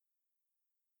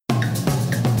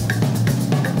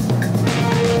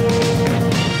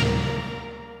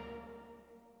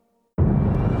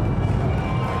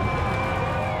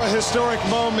historic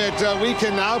moment. We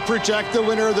can now project the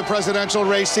winner of the presidential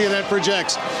race. CNN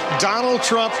projects Donald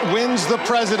Trump wins the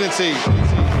presidency.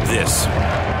 This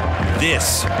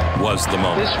was the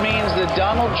moment. This means that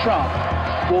Donald Trump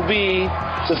will be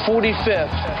the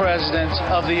 45th president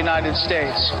of the United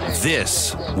States.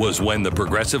 This was when the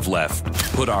progressive left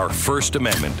put our First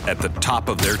Amendment at the top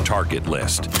of their target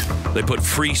list. They put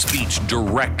free speech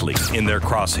directly in their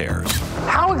crosshairs.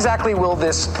 How exactly will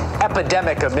this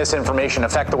epidemic of misinformation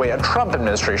affect the way a Trump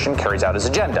administration carries out his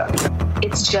agenda?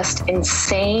 It's just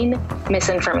insane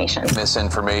misinformation.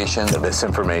 Misinformation.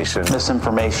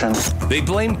 They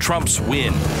blame Trump's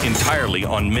win entirely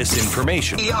on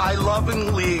misinformation. I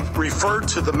lovingly refer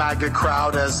to the MAGA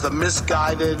crowd as the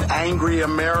misguided, angry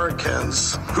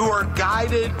Americans who are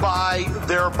guided by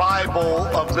their Bible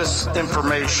of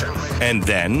misinformation. And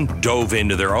then dove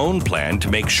into their own plan to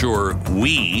make sure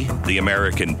we, the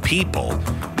American people,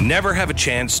 never have a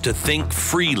chance to think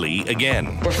freely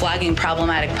again. We're flagging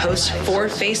problematic posts for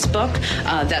Facebook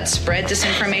that spread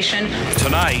disinformation.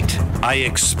 Tonight, I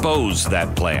expose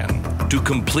that plan to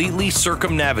completely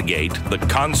circumnavigate the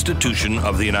Constitution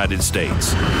of the United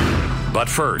States. But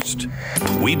first,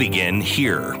 we begin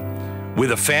here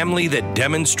with a family that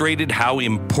demonstrated how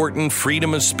important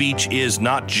freedom of speech is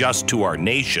not just to our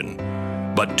nation,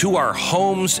 but to our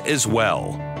homes as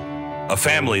well. A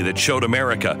family that showed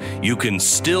America you can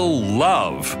still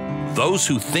love those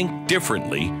who think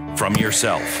differently from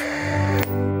yourself.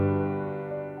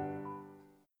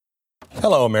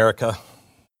 Hello, America.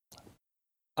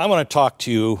 I want to talk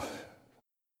to you.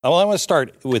 I want to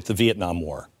start with the Vietnam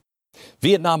War.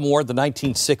 Vietnam War, the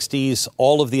 1960s,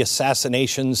 all of the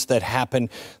assassinations that happened,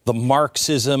 the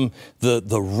Marxism,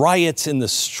 the riots in the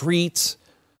streets.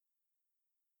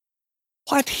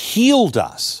 What healed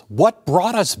us? What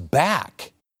brought us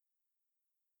back?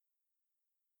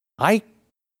 I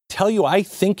tell you, I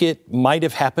think it might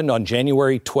have happened on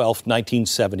January 12th,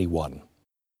 1971.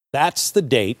 That's the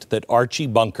date that Archie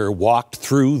Bunker walked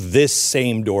through this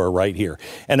same door right here.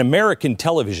 And American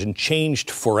television changed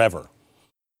forever.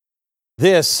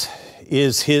 This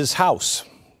is his house.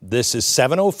 This is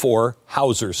 704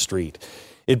 Hauser Street.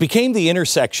 It became the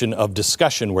intersection of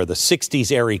discussion where the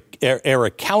 60s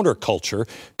era counterculture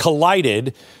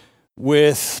collided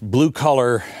with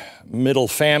blue-collar middle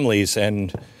families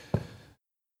and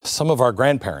some of our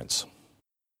grandparents.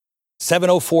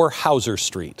 704 Hauser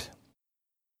Street.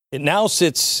 It now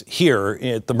sits here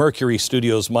at the Mercury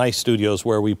Studios, my studios,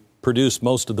 where we produce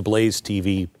most of the Blaze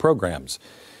TV programs.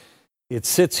 It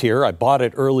sits here. I bought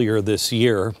it earlier this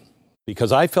year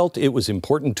because I felt it was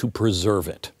important to preserve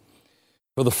it.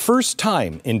 For the first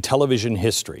time in television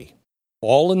history,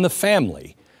 All in the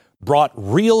Family brought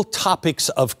real topics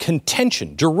of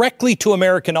contention directly to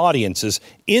American audiences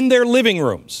in their living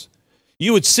rooms.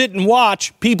 You would sit and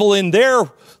watch people in their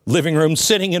living rooms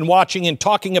sitting and watching and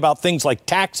talking about things like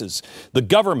taxes, the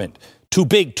government, too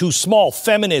big, too small,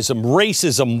 feminism,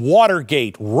 racism,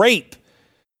 Watergate, rape,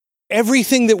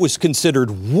 everything that was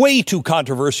considered way too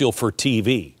controversial for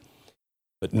TV.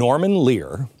 But Norman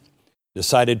Lear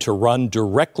decided to run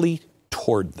directly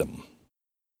toward them.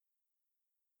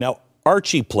 Now,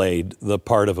 Archie played the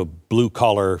part of a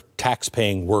blue-collar,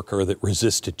 tax-paying worker that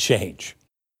resisted change.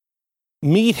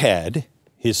 Meathead,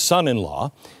 his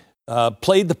son-in-law,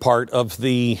 played the part of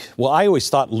the, well, I always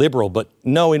thought liberal, but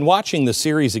no, in watching the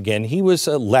series again, he was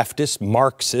a leftist,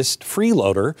 Marxist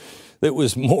freeloader that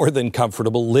was more than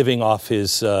comfortable living off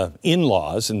his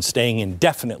in-laws and staying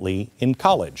indefinitely in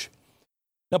college.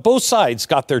 Now, both sides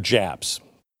got their jabs.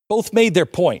 Both made their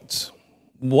points.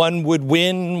 One would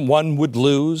win, one would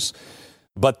lose,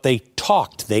 but they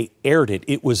talked, they aired it.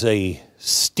 It was a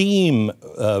steam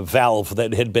valve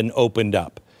that had been opened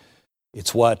up.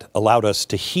 It's what allowed us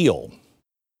to heal.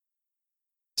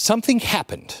 Something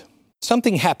happened.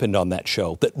 Something happened on that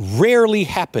show that rarely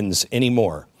happens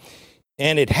anymore.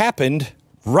 And it happened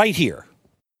right here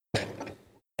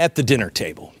at the dinner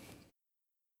table.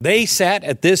 They sat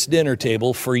at this dinner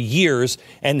table for years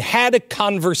and had a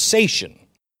conversation.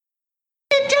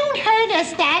 It don't hurt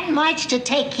us that much to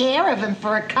take care of him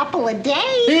for a couple of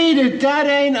days. Edith, that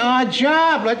ain't our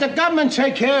job. Let the government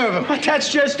take care of him. But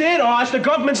that's just it, Oz. The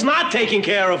government's not taking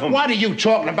care of him. What are you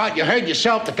talking about? You heard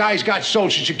yourself. The guy's got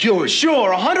Social Security.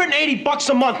 Sure, $180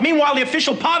 a month. Meanwhile, the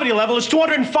official poverty level is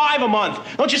 $205 a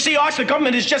month. Don't you see, Oz? The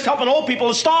government is just helping old people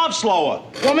to starve slower.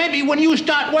 Well, maybe when you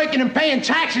start working and paying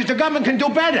taxes, the government can do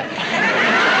better.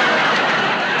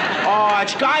 Oh,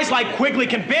 it's guys like Quigley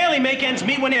can barely make ends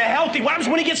meet when they're healthy. What happens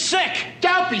when he gets sick?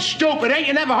 Don't be stupid. Ain't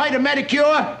you never heard of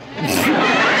Medicare?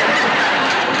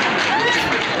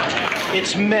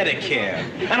 It's Medicare.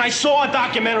 And I saw a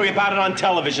documentary about it on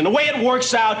television. The way it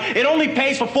works out, it only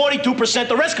pays for 42%.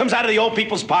 The rest comes out of the old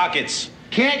people's pockets.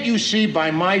 Can't you see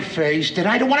by my face that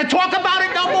I don't want to talk about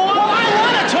it no more? Well,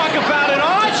 I want to talk about it,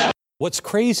 Arch! What's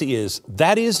crazy is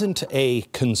that isn't a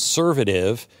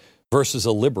conservative versus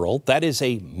a liberal. That is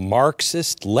a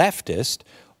Marxist leftist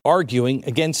arguing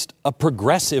against a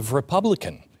progressive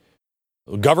Republican.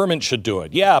 The government should do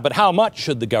it. Yeah, but how much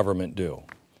should the government do?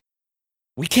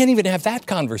 We can't even have that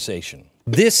conversation.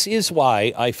 This is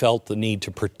why I felt the need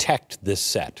to protect this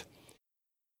set.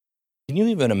 Can you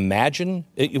even imagine?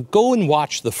 Go and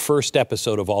watch the first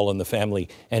episode of All in the Family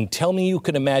and tell me you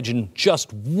can imagine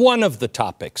just one of the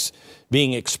topics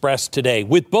being expressed today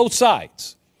with both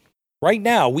sides. Right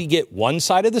now, we get one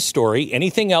side of the story.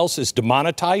 Anything else is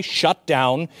demonetized, shut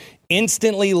down,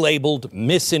 instantly labeled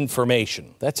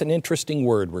misinformation. That's an interesting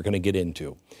word we're going to get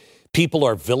into. People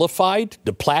are vilified,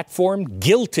 deplatformed,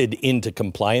 guilted into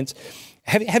compliance.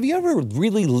 Have you ever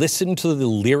really listened to the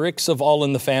lyrics of All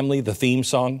in the Family, the theme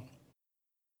song?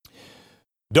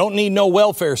 Don't need no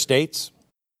welfare states.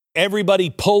 Everybody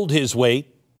pulled his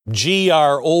weight. Gee,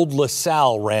 our old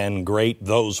LaSalle ran great.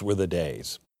 Those were the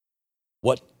days.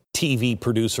 What TV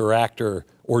producer, actor,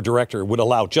 or director would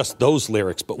allow just those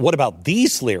lyrics? But what about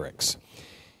these lyrics?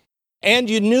 And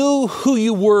you knew who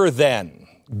you were then.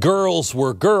 Girls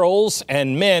were girls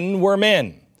and men were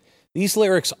men. These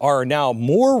lyrics are now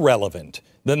more relevant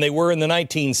than they were in the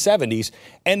 1970s,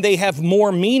 and they have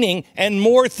more meaning and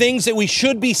more things that we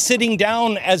should be sitting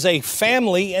down as a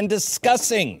family and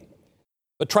discussing.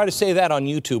 But try to say that on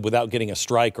YouTube without getting a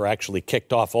strike or actually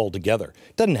kicked off altogether.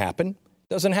 Doesn't happen.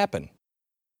 Doesn't happen.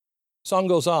 Song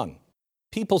goes on.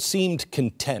 People seemed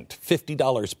content.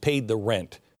 $50 paid the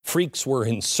rent. Freaks were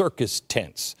in circus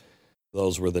tents.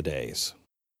 Those were the days.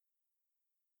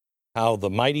 How the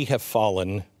mighty have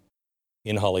fallen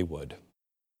in Hollywood.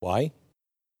 Why?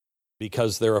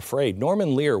 Because they're afraid.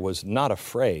 Norman Lear was not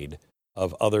afraid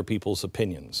of other people's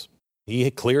opinions.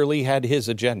 He clearly had his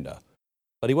agenda,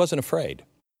 but he wasn't afraid.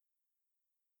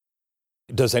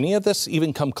 Does any of this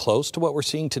even come close to what we're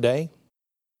seeing today?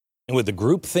 And with the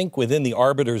groupthink within the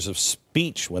arbiters of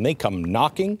speech, when they come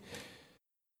knocking,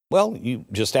 well, you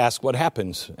just ask what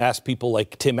happens. Ask people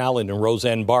like Tim Allen and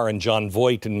Roseanne Barr and John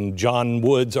Voight and John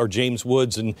Woods or James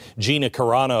Woods and Gina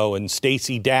Carano and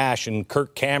Stacey Dash and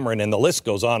Kirk Cameron, and the list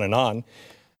goes on and on.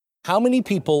 How many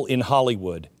people in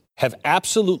Hollywood have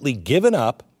absolutely given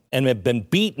up and have been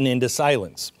beaten into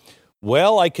silence?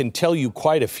 Well, I can tell you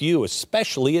quite a few,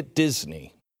 especially at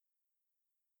Disney.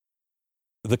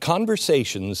 The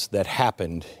conversations that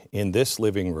happened in this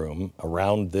living room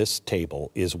around this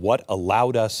table is what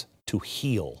allowed us to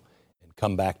heal and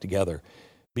come back together,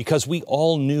 because we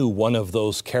all knew one of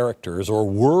those characters or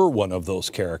were one of those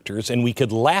characters, and we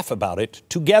could laugh about it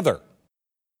together.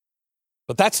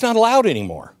 But that's not allowed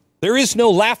anymore. There is no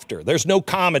laughter. There's no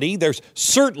comedy. There's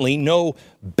certainly no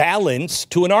balance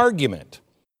to an argument.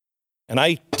 And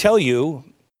I tell you,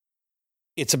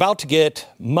 it's about to get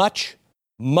much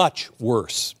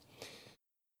worse.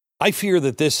 I fear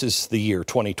that this is the year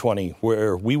 2020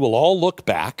 where we will all look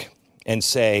back and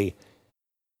say,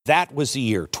 that was the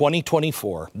year,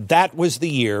 2024, that was the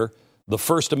year the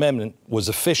First Amendment was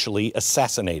officially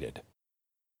assassinated.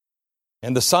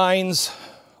 And the signs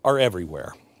are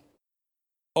everywhere.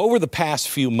 Over the past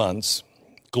few months,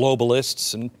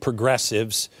 globalists and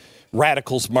progressives,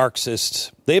 radicals,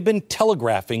 Marxists, they've been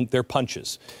telegraphing their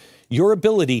punches. Your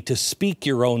ability to speak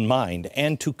your own mind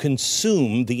and to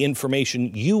consume the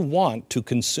information you want to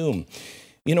consume.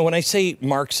 You know, when I say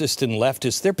Marxist and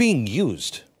leftist, they're being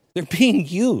used. They're being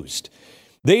used.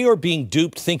 They are being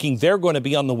duped thinking they're going to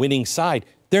be on the winning side.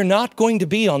 They're not going to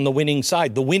be on the winning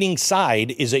side. The winning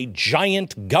side is a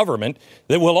giant government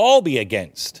that we'll all be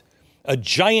against. A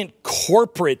giant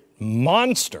corporate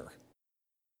monster.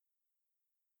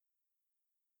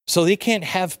 So they can't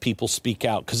have people speak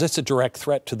out because that's a direct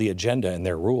threat to the agenda and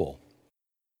their rule.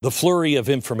 The flurry of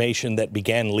information that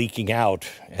began leaking out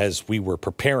as we were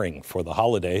preparing for the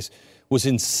holidays was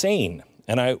insane.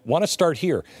 And I want to start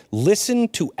here. Listen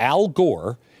to Al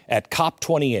Gore at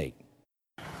COP28.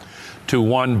 To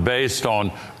one based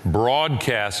on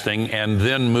broadcasting and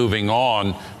then moving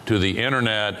on to the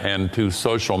internet and to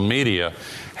social media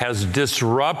has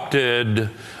disrupted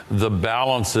the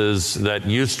balances that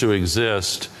used to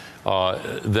exist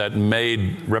that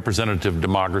made representative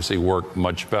democracy work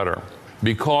much better.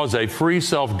 Because a free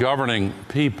self-governing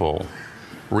people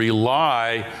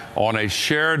rely on a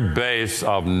shared base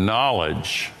of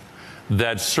knowledge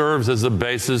that serves as a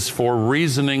basis for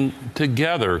reasoning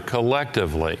together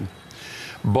collectively.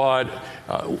 But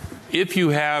if you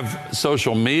have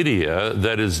social media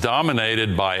that is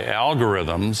dominated by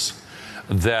algorithms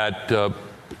that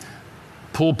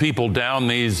pull people down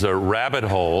these rabbit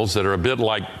holes that are a bit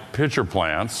like pitcher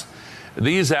plants,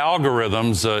 these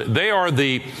algorithms, they are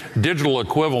the digital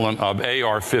equivalent of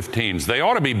AR-15s. They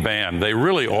ought to be banned. They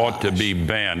really ought to be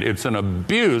banned. It's an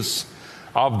abuse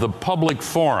of the public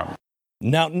forum.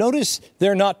 Now, notice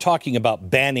they're not talking about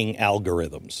banning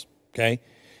algorithms, okay?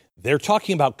 They're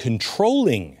talking about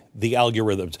controlling the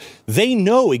algorithms. They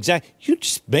know exactly. You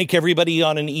just make everybody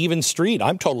on an even street.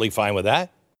 I'm totally fine with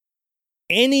that.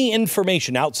 Any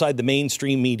information outside the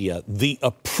mainstream media, the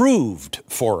approved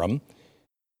forum,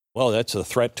 well, that's a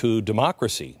threat to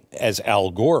democracy, as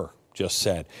Al Gore just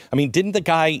said. I mean, didn't the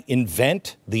guy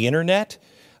invent the internet?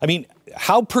 I mean,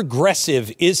 how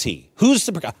progressive is he? Who's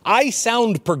the? I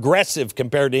sound progressive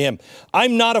compared to him.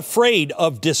 I'm not afraid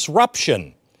of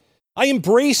disruption. I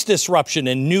embrace disruption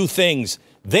and new things.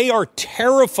 They are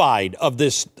terrified of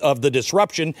the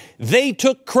disruption they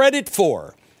took credit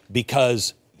for,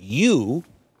 because you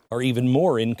are even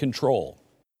more in control.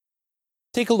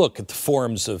 Take a look at the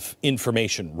forms of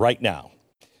information right now.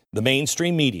 The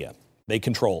mainstream media, they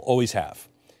control, always have.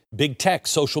 Big tech,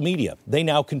 social media, they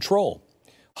now control.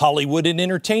 Hollywood and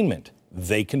entertainment,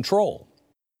 they control.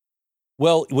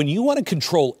 Well, when you want to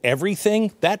control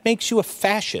everything, that makes you a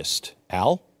fascist,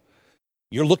 Al.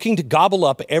 You're looking to gobble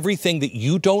up everything that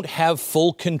you don't have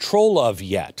full control of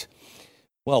yet.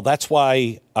 Well, that's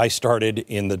why I started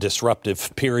in the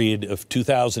disruptive period of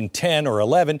 2010 or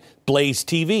 11, Blaze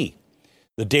TV.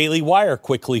 The Daily Wire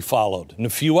quickly followed, and a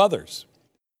few others.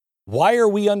 Why are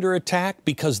we under attack?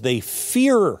 Because they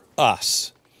fear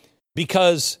us.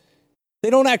 Because they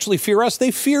don't actually fear us.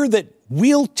 They fear that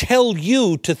we'll tell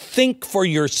you to think for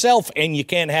yourself, and you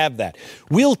can't have that.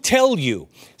 We'll tell you,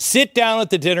 sit down at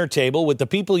the dinner table with the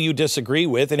people you disagree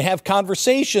with and have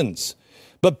conversations,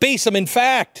 but base them in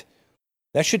fact.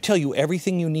 That should tell you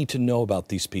everything you need to know about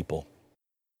these people.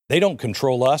 They don't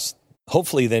control us.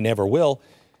 Hopefully they never will,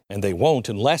 and they won't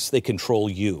unless they control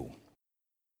you.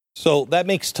 So that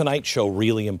makes tonight's show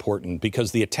really important,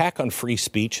 because the attack on free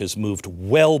speech has moved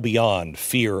well beyond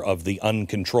fear of the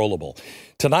uncontrollable.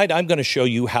 Tonight, I'm going to show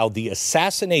you how the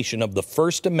assassination of the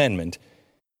First Amendment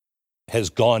has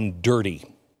gone dirty.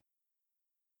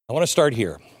 I want to start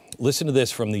here. Listen to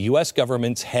this from the U.S.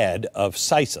 government's head of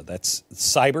CISA. That's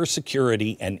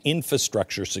Cybersecurity and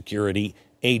Infrastructure Security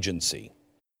Agency.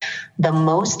 The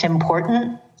most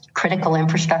important critical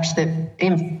infrastructure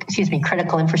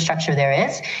there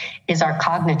is our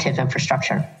cognitive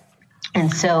infrastructure.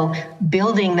 And so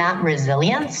building that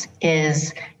resilience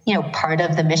is, part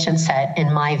of the mission set,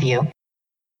 in my view.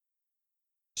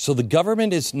 So the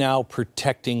government is now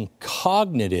protecting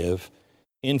cognitive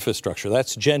infrastructure.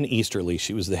 That's Jen Easterly.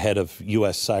 She was the head of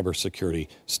U.S. cybersecurity,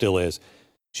 still is.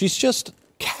 She's just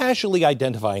casually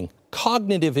identifying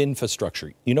cognitive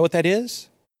infrastructure. You know what that is?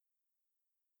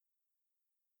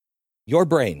 Your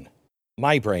brain,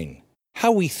 my brain,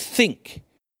 how we think.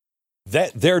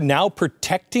 That they're now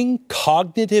protecting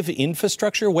cognitive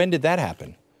infrastructure? When did that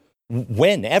happen?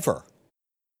 Whenever.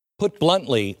 Put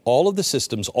bluntly, all of the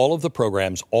systems, all of the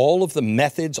programs, all of the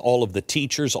methods, all of the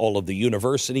teachers, all of the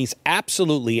universities,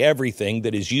 absolutely everything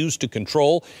that is used to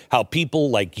control how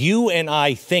people like you and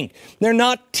I think. They're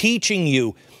not teaching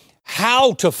you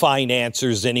how to find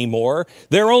answers anymore.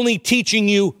 They're only teaching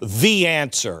you the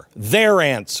answer, their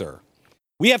answer.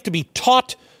 We have to be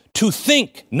taught to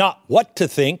think, not what to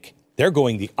think. They're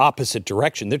going the opposite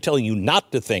direction. They're telling you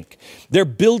not to think. They're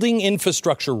building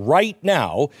infrastructure right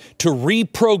now to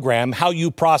reprogram how you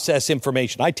process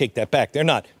information. I take that back. They're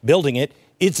not building it.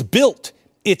 It's built.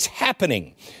 It's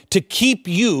happening to keep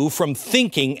you from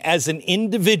thinking as an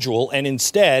individual and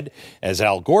instead, as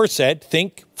Al Gore said,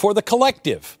 think for the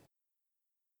collective.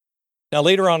 Now,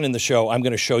 later on in the show, I'm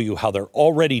going to show you how they're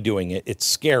already doing it. It's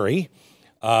scary.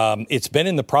 It's been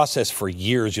in the process for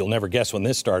years. You'll never guess when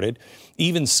this started.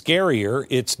 Even scarier,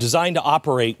 it's designed to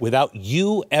operate without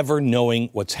you ever knowing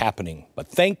what's happening. But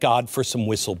thank God for some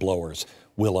whistleblowers.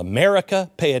 Will America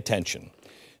pay attention?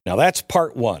 Now, that's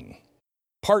part one.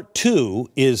 Part two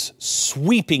is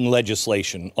sweeping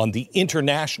legislation on the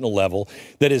international level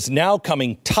that is now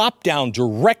coming top down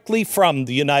directly from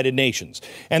the United Nations.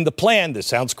 And the plan, this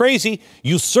sounds crazy,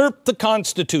 usurp the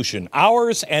Constitution,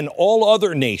 ours and all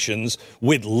other nations,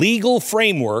 with legal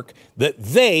framework that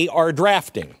they are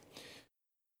drafting.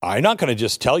 I'm not going to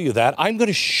just tell you that. I'm going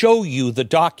to show you the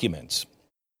documents.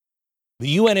 The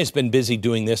UN has been busy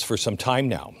doing this for some time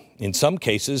now. In some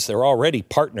cases, they're already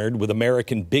partnered with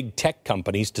American big tech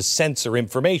companies to censor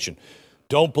information.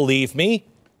 Don't believe me?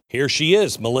 Here she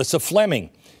is, Melissa Fleming,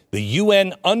 the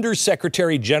UN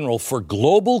Undersecretary General for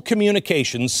Global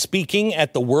Communications speaking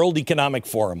at the World Economic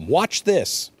Forum. Watch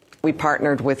this. We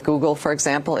partnered with Google, for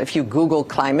example. If you Google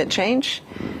climate change,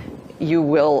 you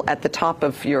will, at the top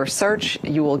of your search,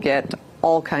 you will get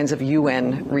all kinds of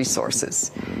UN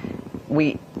resources.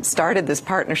 We started this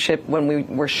partnership when we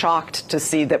were shocked to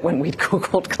see that when we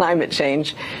Googled climate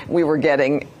change, we were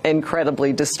getting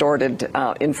incredibly distorted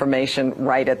information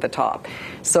right at the top.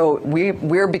 So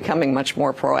we're becoming much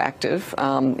more proactive.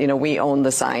 We own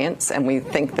the science, and we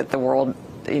think that the world,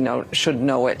 should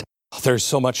know it. There's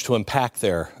so much to unpack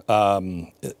there. The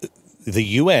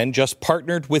UN just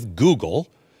partnered with Google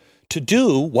to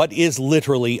do what is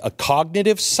literally a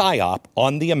cognitive psyop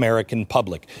on the American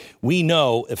public. We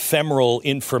know ephemeral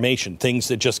information, things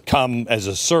that just come as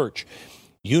a search.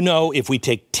 If we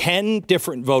take 10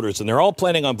 different voters, and they're all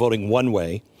planning on voting one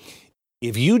way,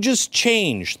 if you just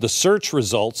change the search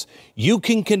results, you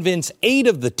can convince 8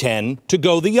 of the 10 to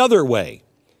go the other way.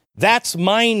 That's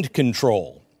mind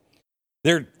control.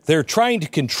 They're trying to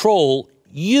control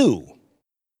you,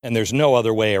 and there's no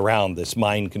other way around this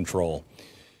mind control.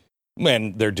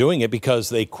 And they're doing it because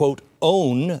they, quote,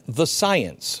 own the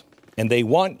science, and they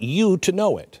want you to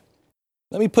know it.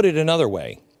 Let me put it another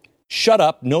way. Shut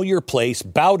up, know your place,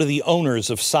 bow to the owners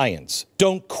of science.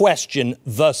 Don't question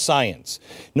the science.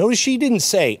 Notice she didn't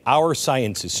say our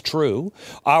science is true,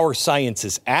 our science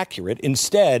is accurate.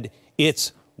 Instead,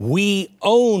 it's we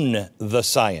own the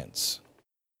science.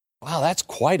 Wow, that's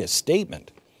quite a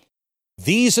statement.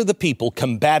 These are the people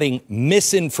combating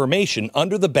misinformation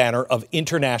under the banner of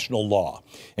international law.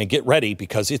 And get ready,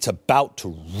 because it's about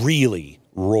to really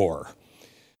roar.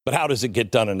 But how does it get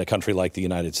done in a country like the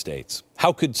United States?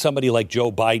 How could somebody like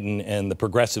Joe Biden and the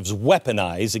progressives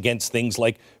weaponize against things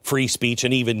like free speech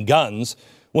and even guns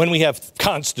when we have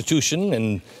Constitution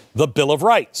and the Bill of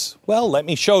Rights? Well, let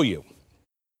me show you.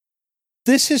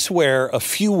 This is where a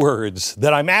few words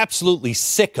that I'm absolutely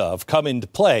sick of come into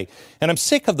play, and I'm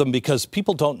sick of them because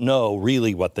people don't know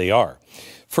really what they are.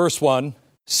 First one,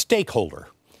 stakeholder,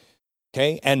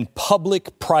 okay, and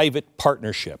public-private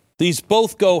partnership. These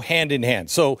both go hand in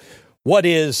hand. So what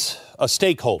is a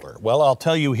stakeholder? Well, I'll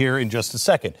tell you here in just a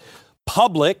second.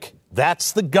 Public,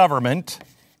 that's the government,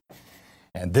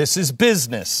 and this is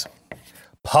business.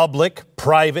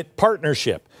 Public-private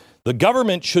partnership. The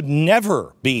government should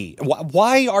never be.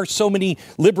 Why are so many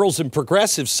liberals and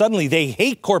progressives suddenly they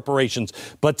hate corporations,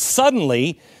 but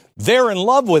suddenly they're in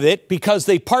love with it because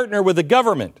they partner with the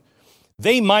government?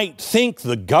 They might think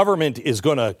the government is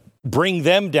going to bring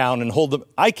them down and hold them.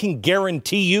 I can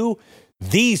guarantee you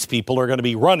these people are going to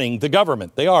be running the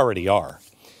government. They already are.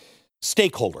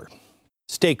 Stakeholder.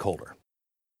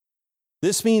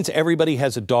 This means everybody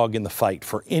has a dog in the fight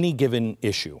for any given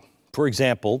issue. For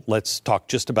example, let's talk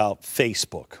just about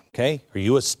Facebook, okay? Are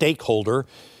you a stakeholder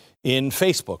in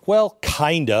Facebook? Well,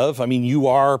 kind of. I mean, you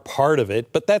are part of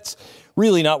it, but that's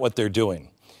really not what they're doing.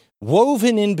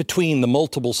 Woven in between the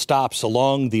multiple stops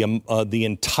along the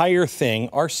entire thing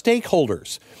are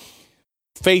stakeholders.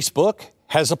 Facebook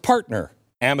has a partner,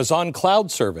 Amazon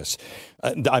Cloud Service.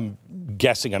 I'm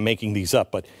guessing I'm making these up,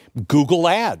 but Google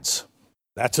Ads,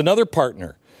 that's another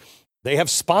partner. They have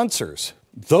sponsors.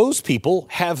 Those people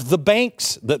have the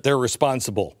banks that they're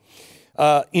responsible.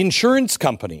 Insurance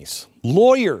companies,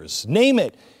 lawyers, name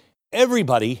it.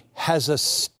 Everybody has a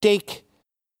stake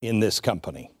in this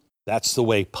company. That's the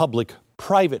way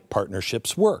public-private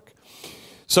partnerships work.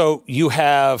 So you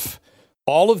have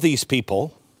all of these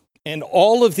people and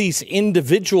all of these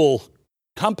individual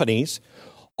companies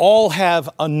all have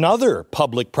another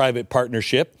public-private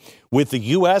partnership with the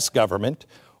U.S. government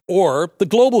or the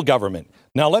global government.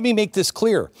 Now, let me make this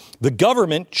clear. The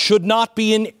government should not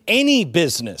be in any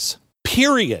business,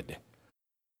 period.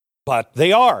 But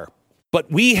they are.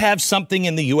 But we have something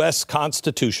in the U.S.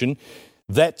 Constitution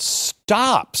that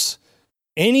stops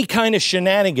any kind of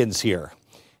shenanigans here.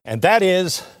 And that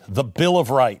is the Bill of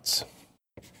Rights.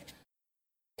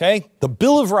 Okay? The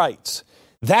Bill of Rights.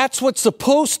 That's what's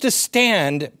supposed to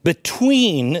stand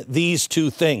between these two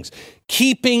things,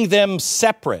 keeping them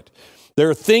separate. There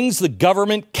are things the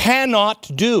government cannot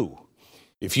do.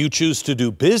 If you choose to do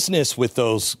business with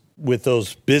those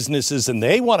businesses and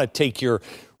they want to take your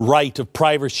right of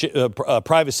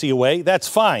privacy away, that's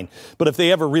fine. But if they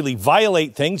ever really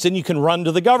violate things, then you can run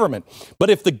to the government. But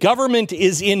if the government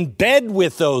is in bed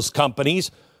with those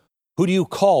companies, who do you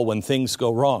call when things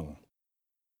go wrong?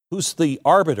 Who's the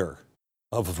arbiter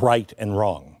of right and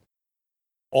wrong?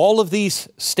 All of these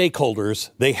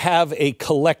stakeholders, they have a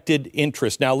collected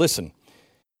interest. Now listen,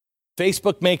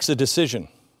 Facebook makes a decision.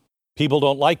 People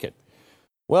don't like it.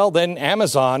 Well, then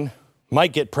Amazon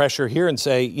might get pressure here and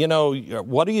say,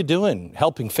 what are you doing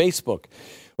helping Facebook?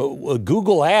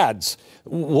 Google Ads,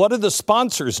 what are the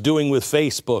sponsors doing with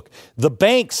Facebook? The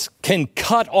banks can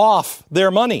cut off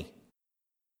their money.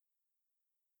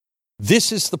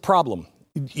 This is the problem.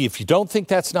 If you don't think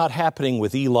that's not happening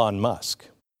with Elon Musk,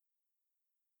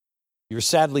 you're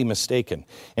sadly mistaken.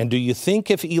 And do you think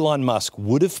if Elon Musk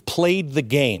would have played the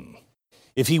game,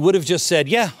 if he would have just said,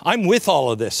 yeah, I'm with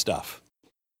all of this stuff,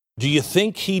 do you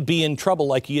think he'd be in trouble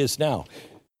like he is now?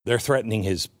 They're threatening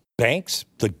his banks.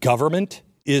 The government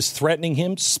is threatening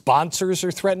him. Sponsors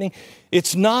are threatening.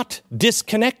 It's not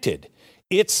disconnected.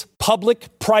 It's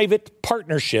public-private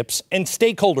partnerships and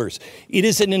stakeholders. It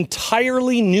is an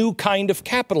entirely new kind of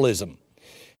capitalism.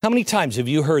 How many times have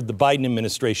you heard the Biden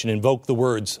administration invoke the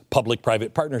words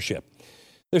public-private partnership?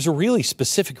 There's a really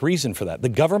specific reason for that. The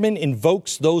government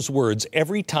invokes those words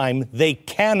every time they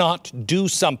cannot do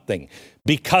something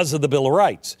because of the Bill of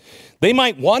Rights. They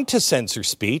might want to censor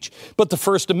speech, but the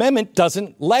First Amendment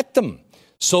doesn't let them.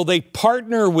 So they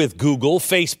partner with Google,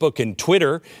 Facebook, and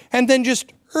Twitter, and then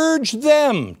just urge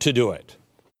them to do it.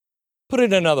 Put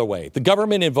it another way, the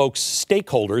government invokes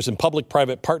stakeholders and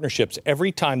public-private partnerships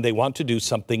every time they want to do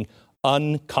something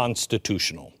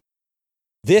unconstitutional.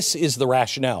 This is the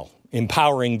rationale,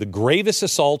 empowering the gravest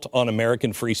assault on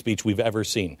American free speech we've ever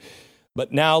seen.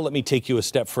 But now let me take you a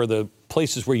step further,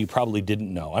 places where you probably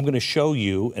didn't know. I'm going to show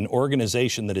you an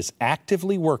organization that is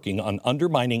actively working on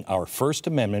undermining our First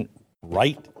Amendment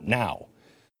right now.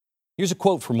 Here's a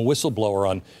quote from a whistleblower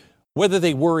on whether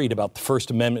they worried about the First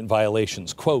Amendment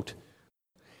violations. Quote,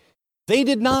 "They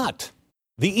did not.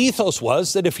 The ethos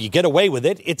was that if you get away with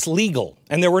it, it's legal.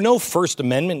 And there were no First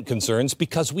Amendment concerns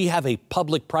because we have a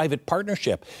public-private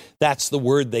partnership." That's the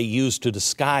word they use to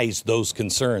disguise those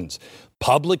concerns.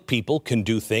 Public people can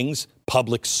do things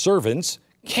public servants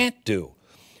can't do.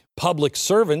 Public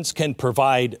servants can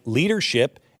provide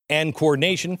leadership and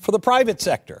coordination for the private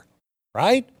sector,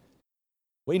 right?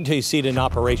 Wait until you see it in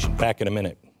operation. Back in a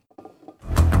minute.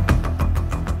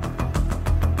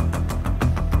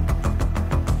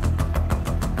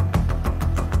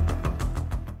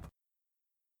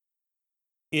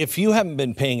 If you haven't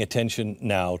been paying attention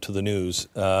now to the news,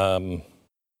 I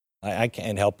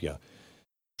can't help you.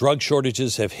 Drug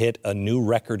shortages have hit a new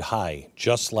record high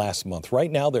just last month. Right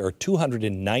now, there are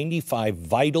 295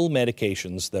 vital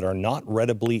medications that are not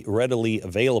readily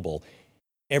available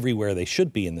everywhere they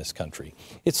should be in this country.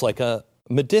 It's like a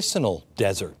medicinal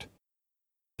desert.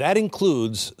 That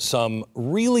includes some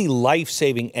really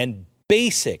life-saving and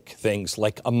basic things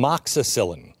like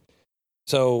amoxicillin.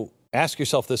 So ask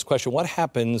yourself this question: what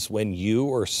happens when you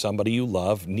or somebody you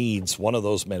love needs one of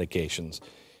those medications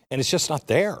and it's just not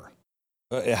there?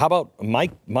 How about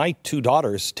my two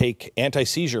daughters take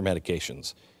anti-seizure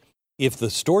medications? If the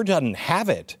store doesn't have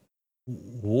it,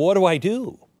 what do I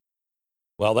do?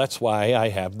 Well, that's why I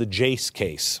have the Jace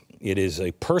case. It is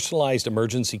a personalized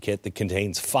emergency kit that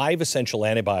contains 5 essential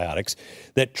antibiotics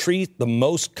that treat the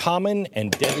most common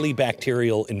and deadly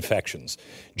bacterial infections.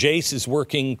 Jace is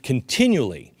working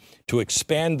continually to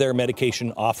expand their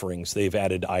medication offerings. They've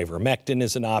added ivermectin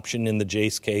as an option in the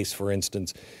Jace case, for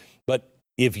instance. But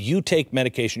if you take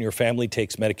medication, your family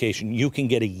takes medication, you can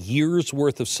get a year's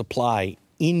worth of supply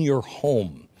in your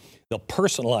home. They'll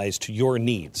personalize to your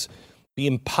needs. Be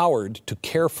empowered to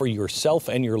care for yourself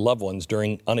and your loved ones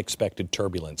during unexpected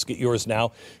turbulence. Get yours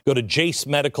now. Go to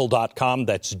jacemedical.com.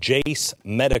 That's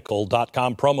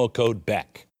jacemedical.com. Promo code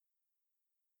Beck.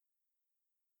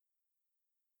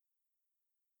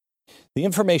 The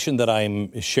information that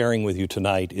I'm sharing with you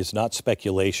tonight is not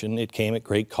speculation. It came at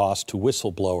great cost to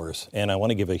whistleblowers. And I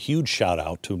want to give a huge shout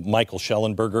out to Michael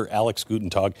Schellenberger, Alex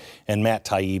Gutentag, and Matt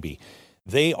Taibbi.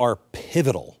 They are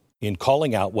pivotal in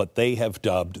calling out what they have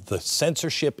dubbed the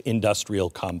censorship industrial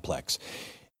complex.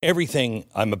 Everything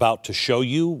I'm about to show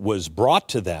you was brought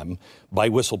to them by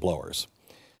whistleblowers.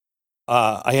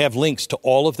 I have links to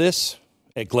all of this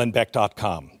at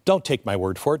glennbeck.com. Don't take my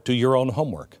word for it. Do your own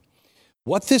homework.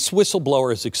 What this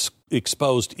whistleblower has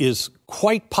exposed is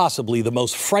quite possibly the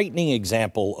most frightening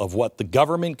example of what the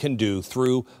government can do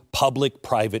through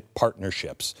public-private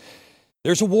partnerships.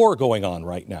 There's a war going on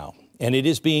right now, and it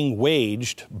is being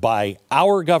waged by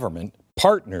our government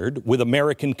partnered with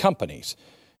American companies.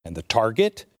 And the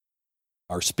target?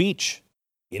 Our speech,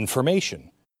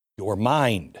 information, your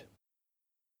mind.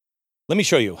 Let me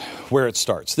show you where it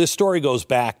starts. This story goes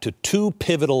back to 2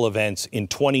 pivotal events in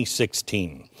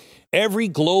 2016. Every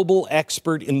global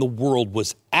expert in the world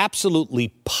was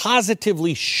absolutely,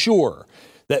 positively sure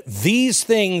that these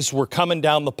things were coming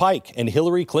down the pike and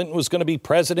Hillary Clinton was going to be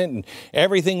president and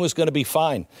everything was going to be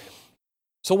fine.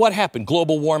 So what happened?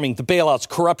 Global warming, the bailouts,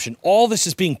 corruption, all this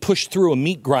is being pushed through a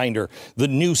meat grinder. The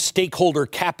new stakeholder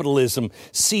capitalism,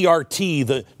 CRT,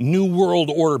 the new world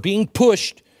order being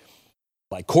pushed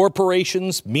by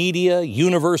corporations, media,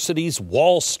 universities,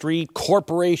 Wall Street,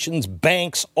 corporations,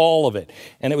 banks, all of it.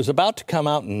 And it was about to come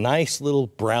out in a nice little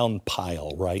brown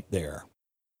pile right there.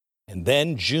 And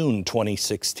then June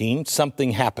 2016,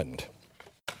 something happened.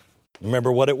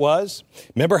 Remember what it was?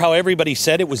 Remember how everybody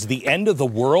said it was the end of the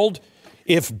world?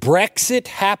 If Brexit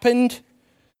happened,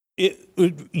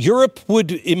 Europe would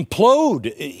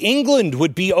implode. England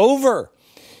would be over.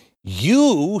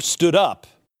 You stood up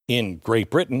in Great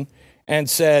Britain and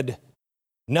said,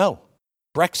 no,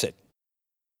 Brexit.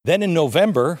 Then in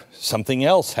November, something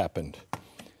else happened.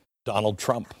 Donald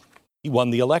Trump, he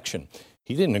won the election.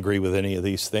 He didn't agree with any of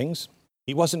these things.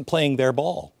 He wasn't playing their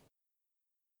ball.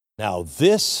 Now,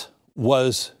 this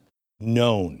was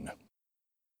known.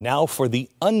 Now for the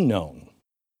unknown.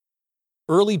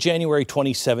 Early January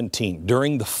 2017,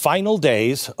 during the final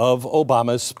days of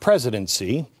Obama's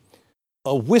presidency,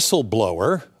 a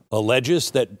whistleblower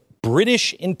alleges that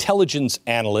British intelligence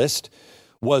analyst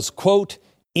was, quote,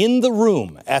 in the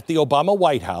room at the Obama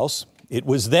White House. It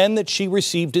was then that she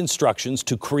received instructions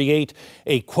to create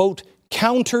a, quote,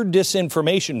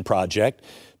 counter-disinformation project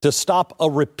to stop a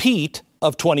repeat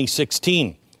of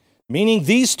 2016, meaning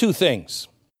these two things.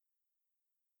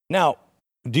 Now,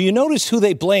 do you notice who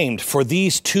they blamed for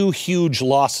these two huge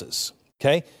losses?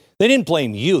 Okay? They didn't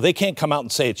blame you. They can't come out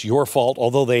and say it's your fault,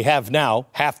 although they have now.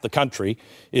 Half the country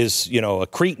is, a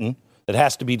cretin that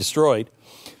has to be destroyed.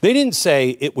 They didn't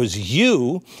say it was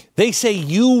you. They say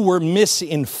you were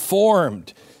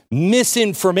misinformed.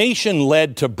 Misinformation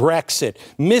led to Brexit.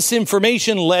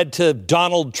 Misinformation led to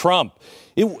Donald Trump.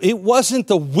 It wasn't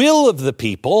the will of the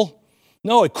people.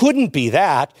 No, it couldn't be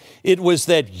that. It was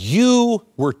that you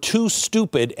were too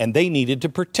stupid and they needed to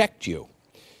protect you.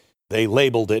 They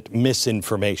labeled it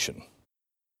misinformation.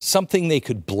 Something they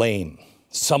could blame,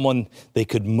 someone they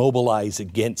could mobilize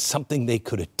against, something they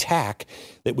could attack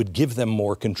that would give them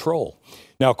more control.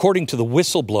 Now, according to the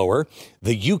whistleblower,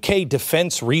 the UK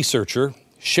defense researcher,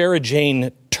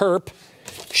 Sarah-Jane Terp,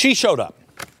 she showed up.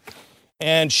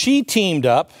 And she teamed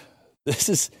up. This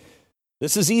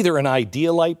is either an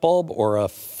idea light bulb or a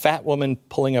fat woman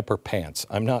pulling up her pants.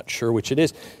 I'm not sure which it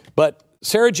is. But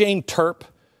Sarah-Jane Terp,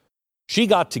 she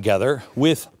got together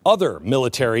with other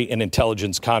military and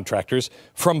intelligence contractors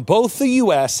from both the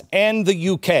U.S. and the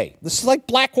U.K. This is like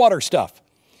Blackwater stuff.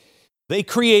 They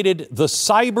created the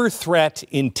Cyber Threat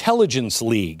Intelligence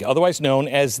League, otherwise known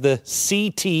as the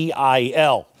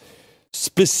CTIL,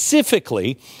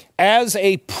 specifically as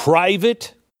a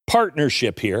private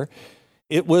partnership here.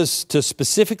 It was to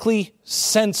specifically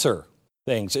censor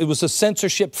things. It was a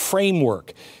censorship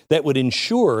framework that would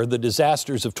ensure the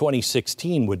disasters of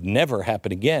 2016 would never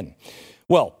happen again.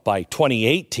 Well, by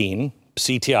 2018,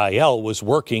 CTIL was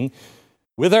working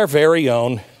with our very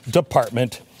own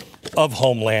Department of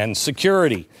Homeland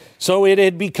Security. So it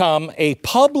had become a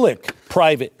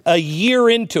public-private a year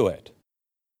into it.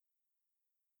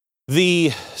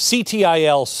 The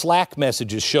CTIL Slack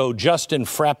messages show Justin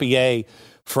Frappier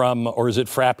from, or is it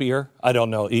Frappier? I don't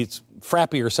know.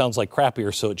 Frappier sounds like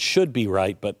crappier, so it should be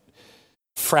right, but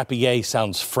Frappier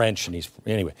sounds French, and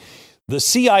anyway. The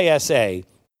CISA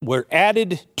were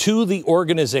added to the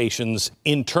organization's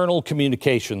internal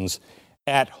communications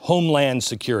at Homeland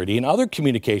Security. In other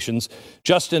communications,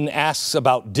 Justin asks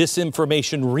about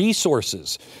disinformation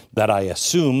resources that I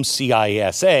assume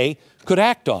CISA could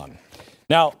act on.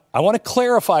 Now, I want to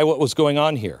clarify what was going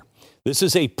on here. This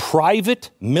is a private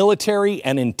military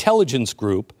and intelligence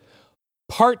group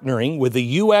partnering with the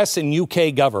U.S. and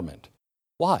U.K. government.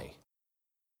 Why?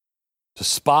 To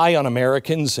spy on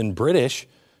Americans and British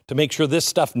to make sure this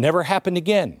stuff never happened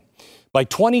again. By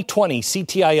 2020,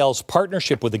 CTIL's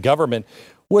partnership with the government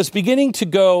was beginning to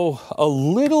go a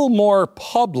little more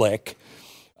public.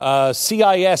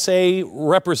 CISA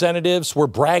representatives were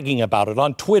bragging about it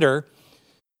on Twitter.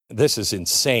 This is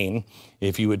insane.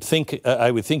 If you would think,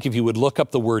 I would think if you would look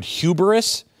up the word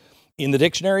hubris in the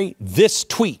dictionary, this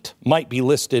tweet might be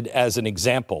listed as an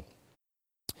example.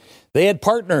 They had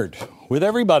partnered with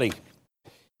everybody,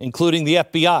 including the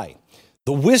FBI.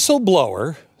 The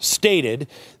whistleblower stated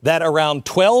that around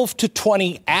 12 to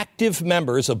 20 active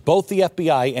members of both the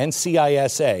FBI and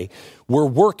CISA were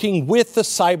working with the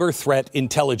Cyber Threat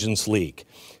Intelligence League,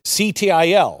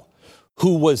 CTIL,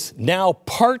 who was now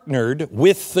partnered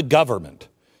with the government.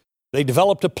 They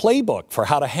developed a playbook for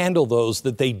how to handle those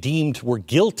that they deemed were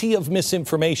guilty of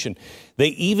misinformation. They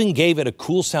even gave it a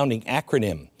cool-sounding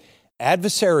acronym: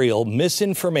 Adversarial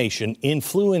Misinformation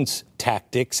Influence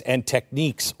Tactics and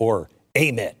Techniques, or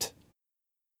Aim it.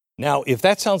 Now, if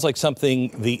that sounds like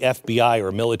something the FBI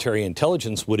or military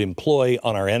intelligence would employ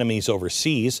on our enemies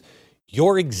overseas,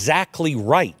 you're exactly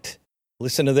right.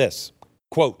 Listen to this.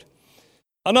 Quote,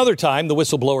 another time, the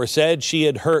whistleblower said she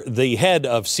had heard the head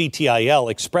of CTIL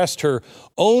expressed her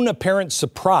own apparent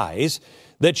surprise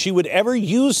that she would ever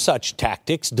use such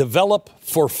tactics developed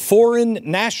for foreign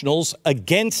nationals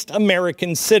against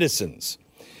American citizens.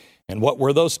 And what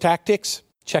were those tactics?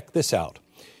 Check this out.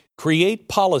 Create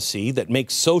policy that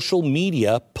makes social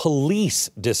media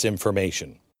police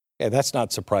disinformation. Yeah, that's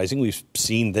not surprising. We've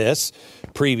seen this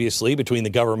previously between the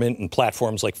government and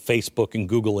platforms like Facebook and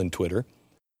Google and Twitter.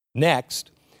 Next,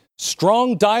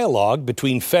 strong dialogue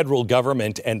between federal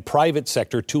government and private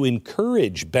sector to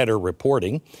encourage better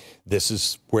reporting. This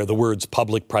is where the words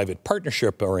public-private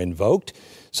partnership are invoked.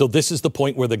 So this is the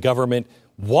point where the government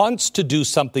wants to do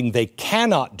something they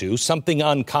cannot do, something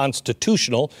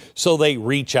unconstitutional, so they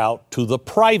reach out to the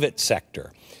private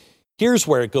sector. Here's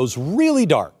where it goes really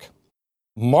dark.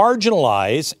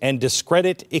 Marginalize and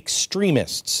discredit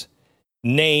extremists.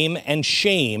 Name and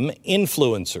shame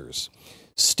influencers.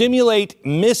 Simulate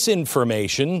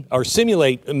misinformation and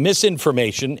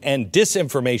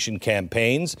disinformation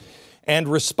campaigns and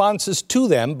responses to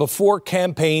them before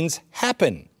campaigns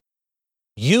happen.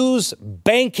 Use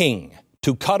banking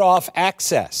to cut off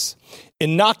access.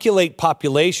 Inoculate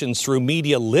populations through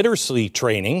media literacy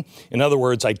training. In other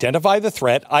words, identify the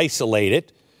threat, isolate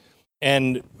it,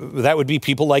 and that would be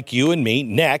people like you and me.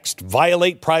 Next,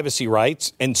 violate privacy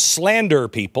rights and slander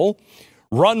people.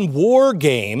 Run war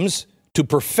games to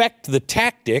perfect the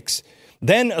tactics,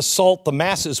 then assault the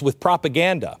masses with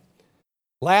propaganda.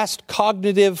 Last,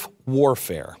 cognitive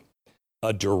warfare,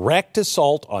 a direct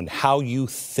assault on how you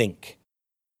think.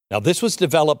 Now, this was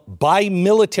developed by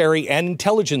military and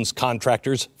intelligence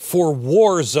contractors for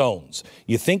war zones.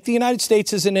 You think the United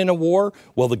States isn't in a war?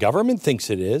 Well, the government thinks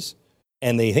it is,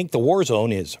 and they think the war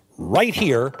zone is right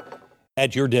here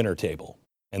at your dinner table.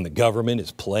 And the government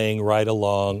is playing right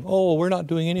along. Oh, we're not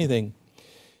doing anything.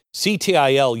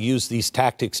 CTIL used these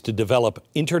tactics to develop an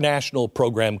international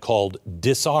program called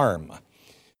Disarm.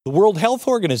 The World Health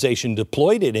Organization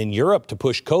deployed it in Europe to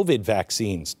push COVID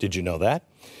vaccines. Did you know that?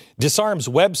 Disarm's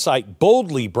website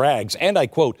boldly brags, and I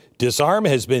quote, Disarm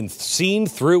has been seen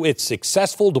through its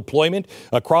successful deployment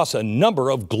across a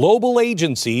number of global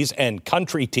agencies and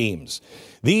country teams.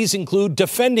 These include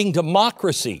defending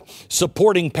democracy,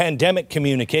 supporting pandemic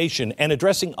communication, and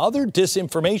addressing other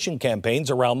disinformation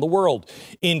campaigns around the world,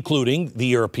 including the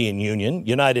European Union,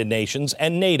 United Nations,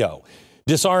 and NATO.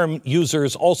 Disarm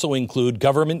users also include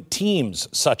government teams,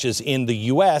 such as in the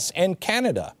U.S. and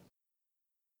Canada.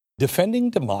 Defending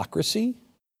democracy?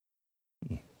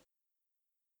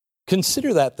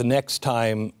 Consider that the next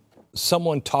time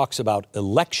someone talks about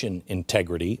election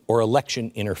integrity or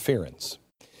election interference.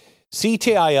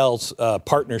 CTIL's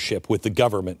partnership with the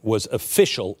government was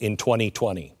official in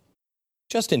 2020,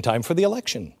 just in time for the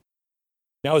election.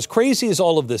 Now, as crazy as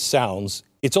all of this sounds,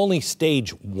 it's only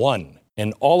stage one,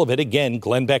 and all of it, again,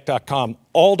 glennbeck.com,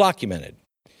 all documented.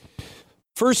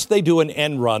 First, they do an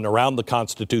end run around the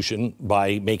Constitution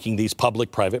by making these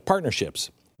public-private partnerships.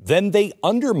 Then they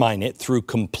undermine it through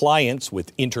compliance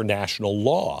with international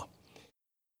law.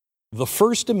 The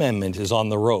First Amendment is on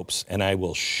the ropes, and I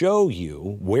will show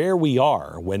you where we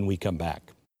are when we come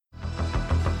back.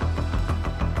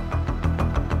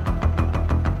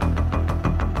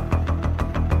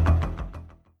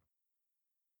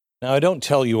 Now, I don't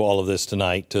tell you all of this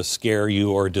tonight to scare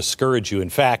you or discourage you.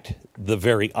 In fact, the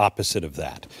very opposite of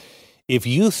that. If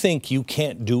you think you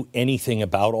can't do anything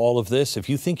about all of this, if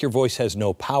you think your voice has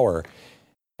no power,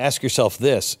 ask yourself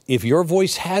this. If your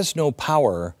voice has no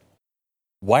power,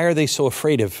 why are they so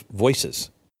afraid of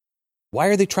voices? Why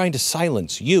are they trying to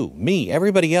silence you, me,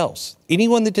 everybody else,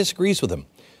 anyone that disagrees with them?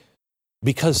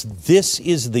 Because this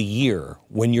is the year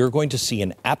when you're going to see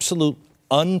an absolute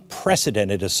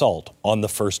unprecedented assault on the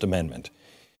First Amendment.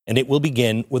 And it will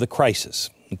begin with a crisis.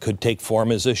 It could take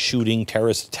form as a shooting,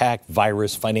 terrorist attack,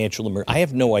 virus, financial emergency. I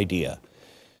have no idea.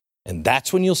 And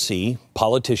that's when you'll see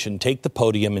politicians take the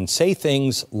podium and say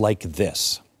things like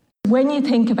this. When you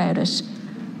think about it,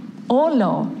 all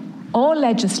law, all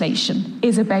legislation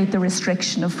is about the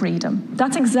restriction of freedom.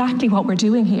 That's exactly what we're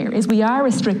doing here, is we are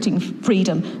restricting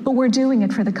freedom, but we're doing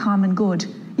it for the common good.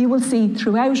 You will see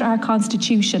throughout our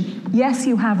Constitution, yes,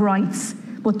 you have rights,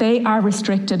 but they are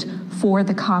restricted for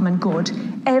the common good.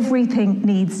 Everything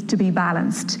needs to be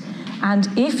balanced. And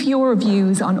if your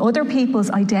views on other people's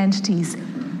identities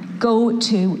go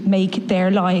to make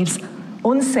their lives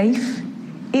unsafe,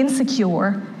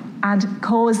 insecure, and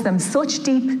cause them such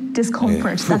deep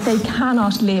discomfort that they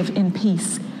cannot live in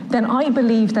peace, then I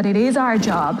believe that it is our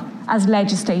job as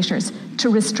legislators to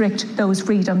restrict those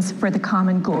freedoms for the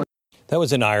common good. That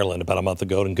was in Ireland about a month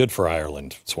ago, and good for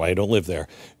Ireland. That's why I don't live there.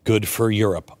 Good for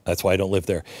Europe. That's why I don't live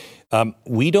there.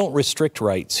 We don't restrict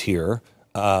rights here.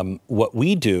 What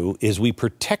we do is we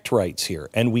protect rights here,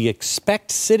 and we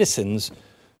expect citizens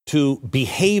to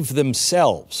behave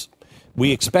themselves.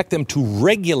 We expect them to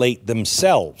regulate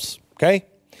themselves, okay?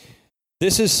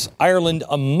 This is Ireland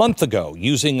a month ago,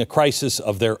 using a crisis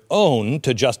of their own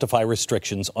to justify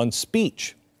restrictions on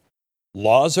speech.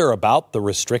 Laws are about the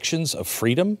restrictions of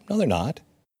freedom? No, they're not.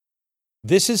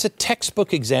 This is a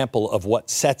textbook example of what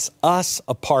sets us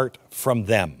apart from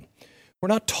them. We're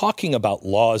not talking about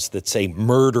laws that say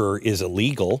murder is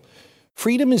illegal.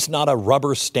 Freedom is not a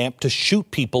rubber stamp to shoot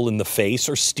people in the face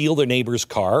or steal their neighbor's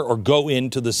car or go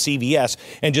into the CVS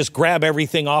and just grab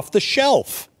everything off the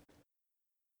shelf.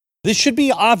 This should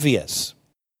be obvious.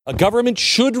 A government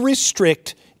should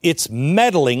restrict its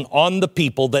meddling on the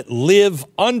people that live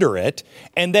under it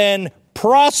and then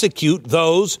prosecute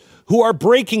those who are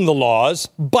breaking the laws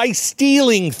by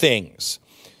stealing things.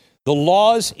 The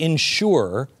laws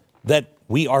ensure that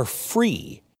we are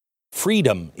free.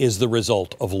 Freedom is the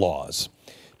result of laws.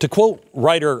 To quote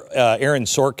writer Aaron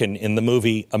Sorkin in the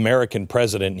movie American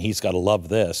President, he's got to love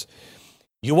this.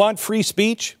 You want free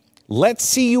speech? Let's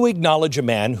see you acknowledge a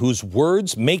man whose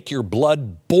words make your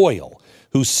blood boil,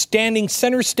 who's standing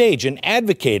center stage and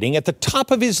advocating at the top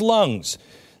of his lungs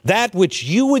that which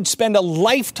you would spend a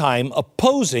lifetime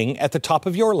opposing at the top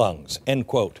of your lungs, end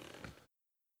quote.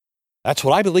 That's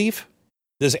what I believe.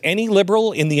 Does any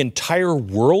liberal in the entire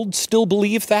world still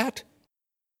believe that?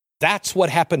 That's what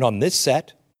happened on this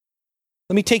set.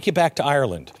 Let me take you back to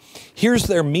Ireland. Here's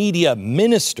their media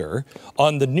minister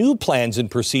on the new plans and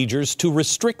procedures to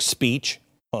restrict speech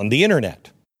on the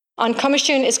internet. An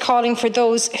Comisiún is calling for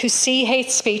those who see hate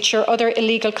speech or other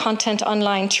illegal content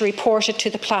online to report it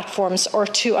to the platforms or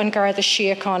to An Garda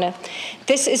Síochána.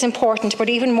 This is important, but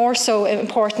even more so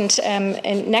important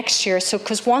in next year. So,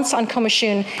 because once An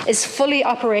Comisiún is fully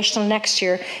operational next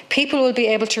year, people will be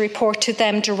able to report to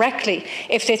them directly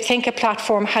if they think a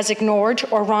platform has ignored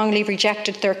or wrongly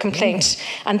rejected their complaint.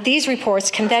 And these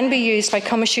reports can then be used by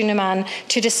Comisiún Man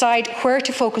to decide where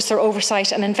to focus their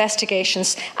oversight and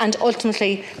investigations and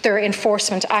ultimately their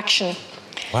enforcement action.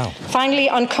 Wow. Finally,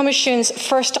 on Comisiún's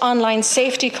first online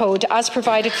safety code, as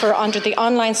provided for under the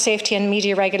Online Safety and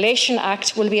Media Regulation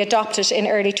Act, will be adopted in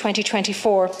early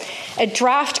 2024. A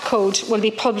draft code will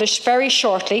be published very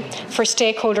shortly for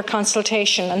stakeholder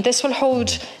consultation, and this will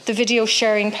hold the video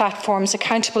sharing platforms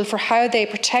accountable for how they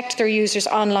protect their users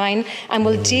online and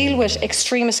will deal with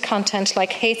extremist content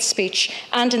like hate speech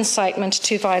and incitement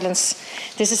to violence.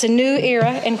 This is a new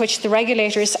era in which the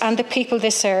regulators and the people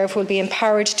they serve will be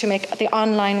empowered to make the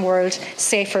online world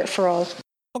safer for all.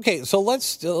 Okay, so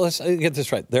let's get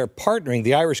this right. They're partnering,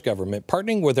 the Irish government,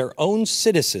 partnering with their own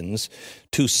citizens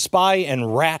to spy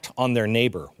and rat on their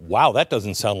neighbor. Wow, that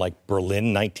doesn't sound like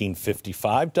Berlin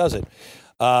 1955, does it?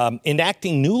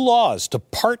 Enacting new laws to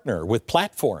partner with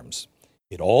platforms.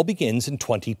 It all begins in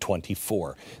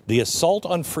 2024. The assault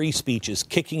on free speech is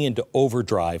kicking into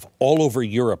overdrive all over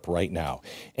Europe right now,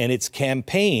 and its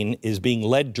campaign is being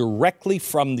led directly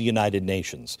from the United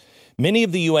Nations. Many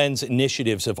of the UN's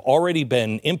initiatives have already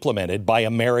been implemented by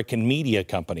American media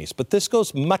companies, but this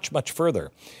goes much, much further.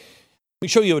 Let me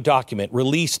show you a document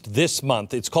released this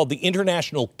month. It's called the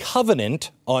International Covenant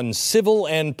on Civil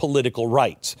and Political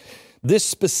Rights. This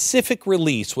specific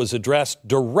release was addressed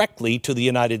directly to the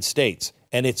United States,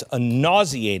 and it's a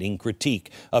nauseating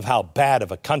critique of how bad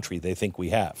of a country they think we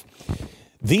have.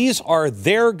 These are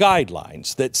their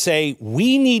guidelines that say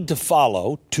we need to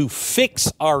follow to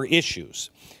fix our issues.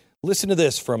 Listen to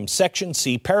this from Section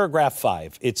C, Paragraph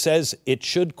 5. It says it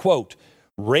should, quote,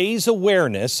 raise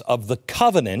awareness of the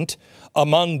covenant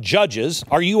among judges,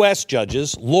 our U.S.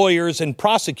 judges, lawyers, and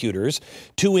prosecutors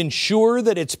to ensure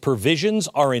that its provisions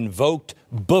are invoked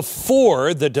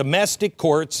before the domestic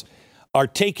courts are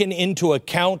taken into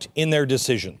account in their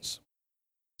decisions.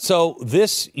 So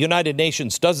this United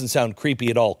Nations doesn't sound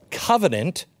creepy at all.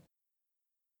 Covenant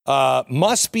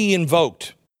must be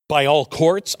invoked by all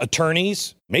courts,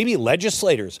 attorneys, maybe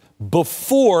legislators,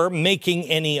 before making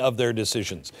any of their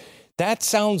decisions. That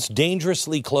sounds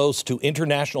dangerously close to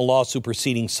international law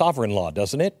superseding sovereign law,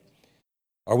 doesn't it?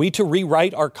 Are we to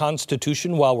rewrite our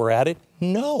Constitution while we're at it?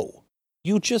 No.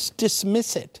 You just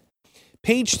dismiss it.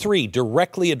 Page 3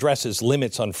 directly addresses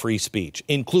limits on free speech,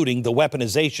 including the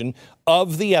weaponization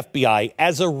of the FBI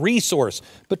as a resource.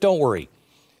 But don't worry,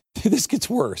 this gets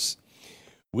worse.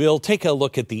 We'll take a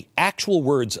look at the actual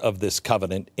words of this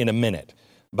covenant in a minute.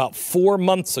 About 4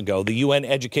 months ago, the UN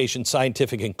Education,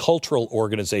 Scientific and Cultural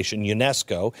Organization,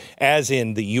 UNESCO, as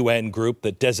in the UN group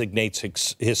that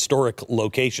designates historic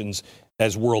locations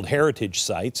as World Heritage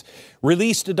Sites,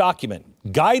 released a document,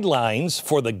 Guidelines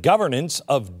for the Governance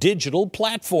of Digital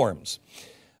Platforms.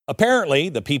 Apparently,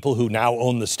 the people who now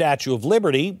own the Statue of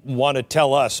Liberty want to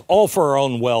tell us, all for our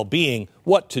own well-being,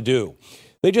 what to do.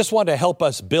 They just want to help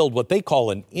us build what they call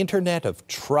an Internet of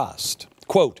Trust.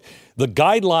 Quote, the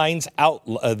guidelines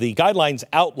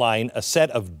outline a set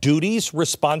of duties,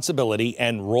 responsibility,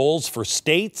 and roles for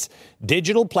states,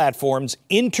 digital platforms,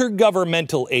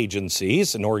 intergovernmental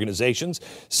agencies and organizations,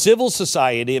 civil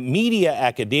society, media,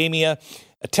 academia,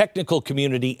 a technical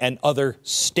community, and other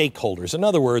stakeholders. In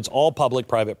other words, all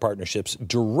public-private partnerships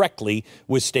directly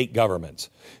with state governments.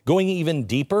 Going even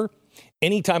deeper,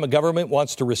 anytime a government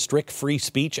wants to restrict free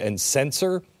speech and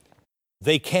censor,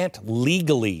 they can't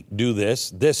legally do this.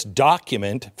 This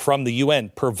document from the UN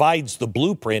provides the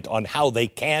blueprint on how they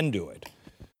can do it.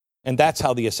 And that's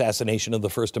how the assassination of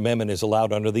the First Amendment is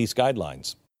allowed under these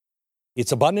guidelines.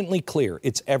 It's abundantly clear.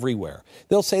 It's everywhere.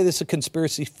 They'll say this is a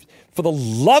conspiracy. For the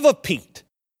love of Pete,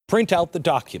 print out the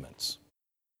documents.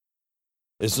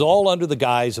 This is all under the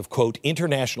guise of, quote,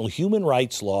 international human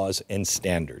rights laws and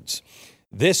standards.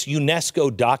 This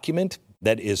UNESCO document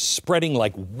that is spreading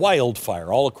like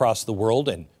wildfire all across the world,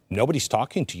 and nobody's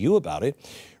talking to you about it,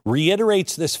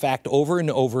 reiterates this fact over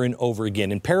and over and over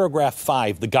again. In paragraph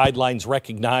 5, the guidelines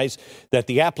recognize that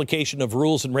the application of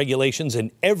rules and regulations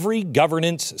in every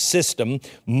governance system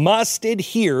must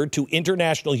adhere to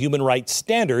international human rights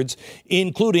standards,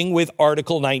 including with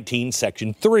Article 19,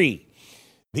 Section 3.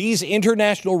 These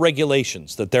international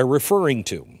regulations that they're referring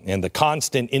to, and the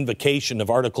constant invocation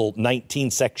of Article 19,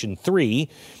 Section 3,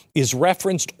 is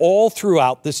referenced all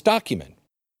throughout this document.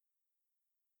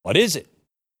 What is it?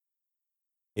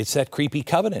 It's that creepy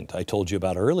covenant I told you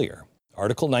about earlier.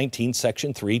 Article 19,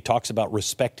 Section 3 talks about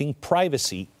respecting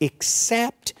privacy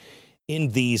except in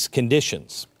these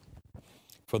conditions: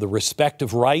 for the respect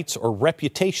of rights or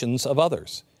reputations of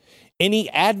others. Any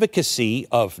advocacy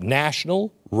of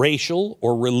national, racial,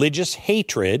 or religious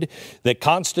hatred that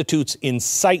constitutes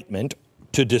incitement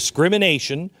to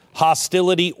discrimination,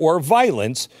 hostility, or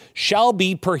violence shall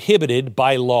be prohibited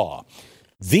by law.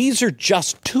 These are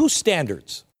just two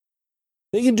standards.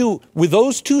 They can do, with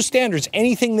those two standards,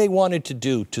 anything they wanted to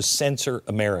do to censor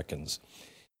Americans.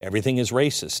 Everything is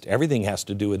racist. Everything has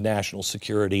to do with national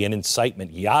security and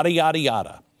incitement, yada, yada,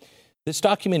 yada. This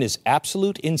document is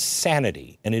absolute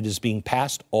insanity, and it is being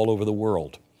passed all over the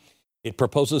world. It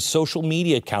proposes social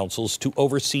media councils to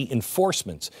oversee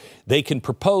enforcements. They can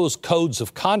propose codes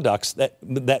of conduct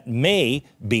that may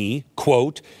be,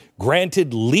 quote,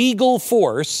 granted legal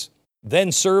force,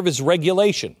 then serve as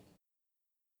regulation.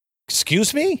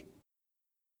 Excuse me?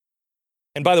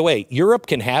 And by the way, Europe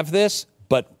can have this,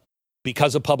 but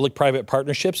because of public-private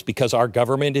partnerships, because our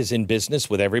government is in business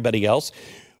with everybody else,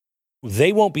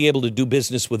 they won't be able to do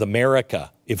business with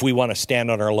America if we want to stand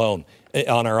on our own.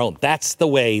 That's the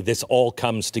way this all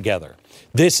comes together.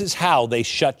 This is how they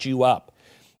shut you up.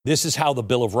 This is how the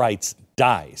Bill of Rights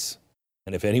dies.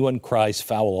 And if anyone cries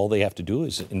foul, all they have to do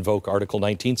is invoke Article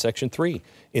 19, Section 3,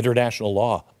 international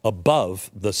law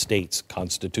above the state's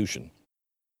constitution.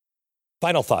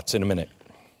 Final thoughts in a minute.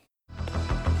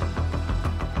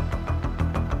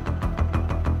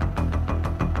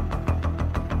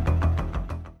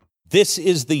 This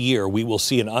is the year we will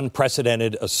see an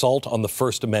unprecedented assault on the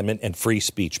First Amendment and free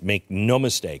speech. Make no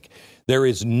mistake. There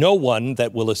is no one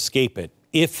that will escape it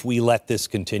if we let this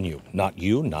continue. Not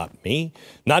you, not me,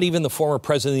 not even the former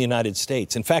president of the United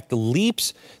States. In fact, the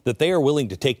leaps that they are willing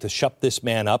to take to shut this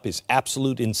man up is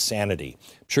absolute insanity.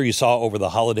 I'm sure you saw over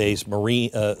the holidays,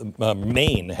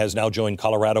 Maine has now joined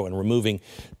Colorado in removing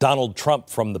Donald Trump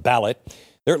from the ballot.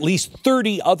 There are at least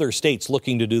 30 other states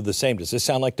looking to do the same. Does this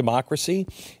sound like democracy?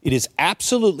 It is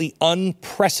absolutely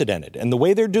unprecedented. And the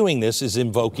way they're doing this is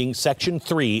invoking Section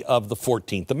 3 of the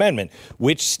 14th Amendment,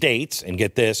 which states, and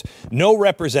get this, no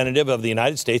representative of the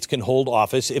United States can hold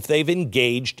office if they've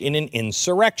engaged in an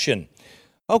insurrection.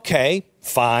 Okay,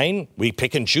 fine. We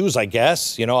pick and choose, I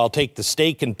guess. You know, I'll take the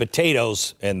steak and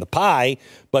potatoes and the pie,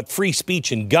 but free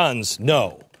speech and guns,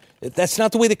 no. That's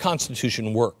not the way the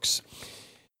Constitution works.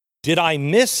 Did I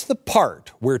miss the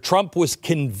part where Trump was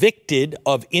convicted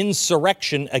of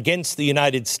insurrection against the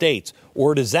United States?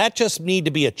 Or does that just need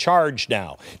to be a charge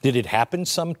now? Did it happen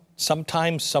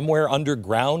sometime somewhere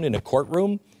underground in a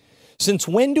courtroom? Since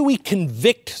when do we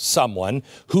convict someone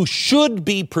who should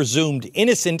be presumed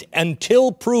innocent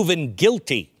until proven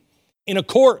guilty in a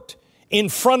court in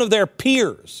front of their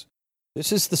peers?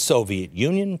 This is the Soviet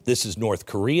Union. This is North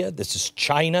Korea. This is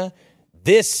China.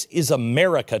 This is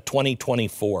America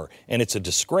 2024, and it's a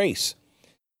disgrace.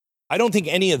 I don't think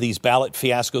any of these ballot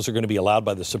fiascos are going to be allowed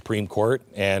by the Supreme Court.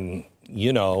 And,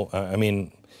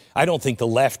 I don't think the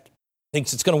left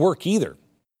thinks it's going to work either.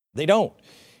 They don't.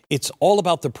 It's all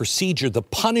about the procedure. The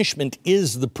punishment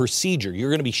is the procedure. You're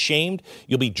going to be shamed.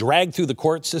 You'll be dragged through the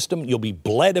court system. You'll be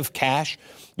bled of cash.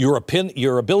 Your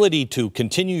ability to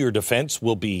continue your defense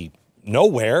will be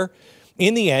nowhere.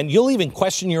 In the end, you'll even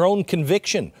question your own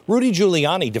conviction. Rudy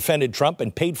Giuliani defended Trump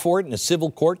and paid for it in a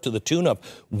civil court to the tune of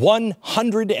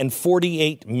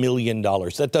 $148 million.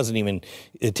 That doesn't even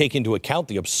take into account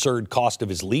the absurd cost of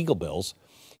his legal bills.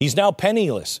 He's now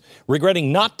penniless,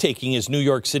 regretting not taking his New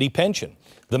York City pension.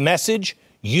 The message: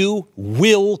 you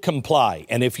will comply.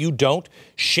 And if you don't,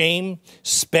 shame,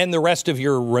 spend the rest of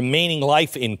your remaining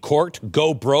life in court,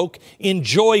 go broke,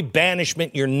 enjoy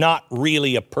banishment. You're not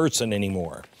really a person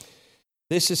anymore.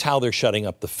 This is how they're shutting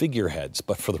up the figureheads.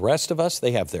 But for the rest of us,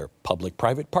 they have their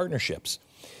public-private partnerships.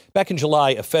 Back in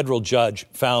July, a federal judge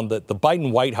found that the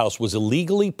Biden White House was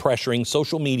illegally pressuring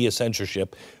social media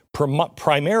censorship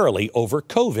primarily over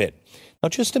COVID. Now,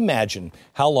 just imagine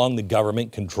how long the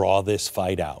government can draw this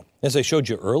fight out. As I showed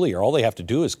you earlier, all they have to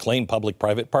do is claim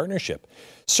public-private partnership.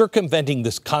 Circumventing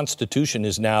this Constitution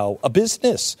is now a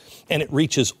business, and it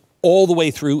reaches all the way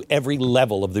through every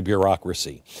level of the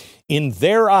bureaucracy. In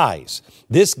their eyes,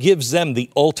 this gives them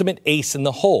the ultimate ace in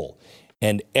the hole,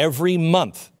 and every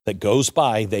month that goes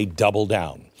by, they double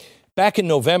down. Back in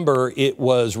November, it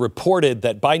was reported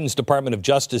that Biden's Department of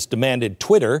Justice demanded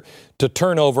Twitter to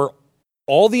turn over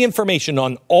all the information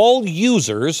on all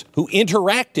users who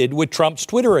interacted with Trump's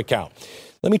Twitter account.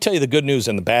 Let me tell you the good news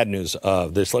and the bad news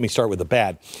of this. Let me start with the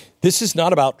bad. This is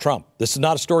not about Trump. This is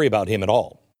not a story about him at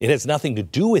all. It has nothing to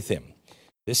do with him.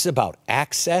 This is about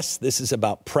access. This is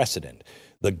about precedent.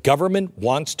 The government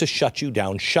wants to shut you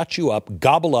down, shut you up,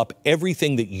 gobble up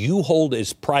everything that you hold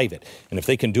as private. And if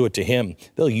they can do it to him,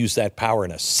 they'll use that power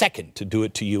in a second to do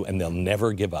it to you, and they'll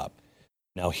never give up.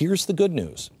 Now, here's the good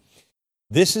news.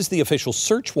 This is the official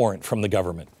search warrant from the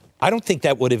government. I don't think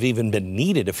that would have even been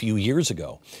needed a few years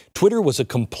ago. Twitter was a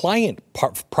compliant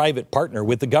private partner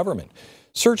with the government.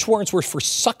 Search warrants were for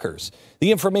suckers.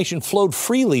 The information flowed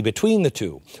freely between the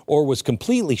two or was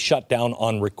completely shut down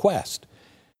on request.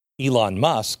 Elon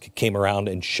Musk came around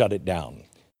and shut it down.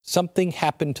 Something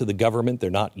happened to the government they're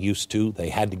not used to. They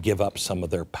had to give up some of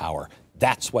their power.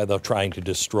 That's why they're trying to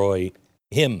destroy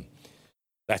him.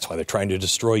 That's why they're trying to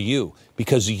destroy you,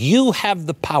 because you have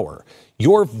the power.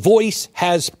 Your voice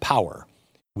has power.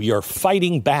 We are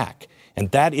fighting back, and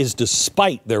that is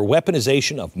despite their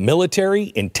weaponization of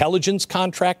military, intelligence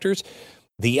contractors,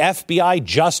 the FBI,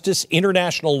 justice,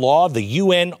 international law, the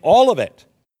UN, all of it.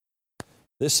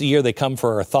 This year they come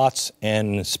for our thoughts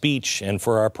and speech and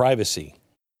for our privacy.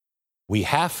 We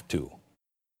have to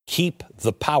keep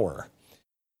the power,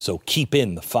 so keep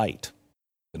in the fight.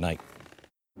 Good night.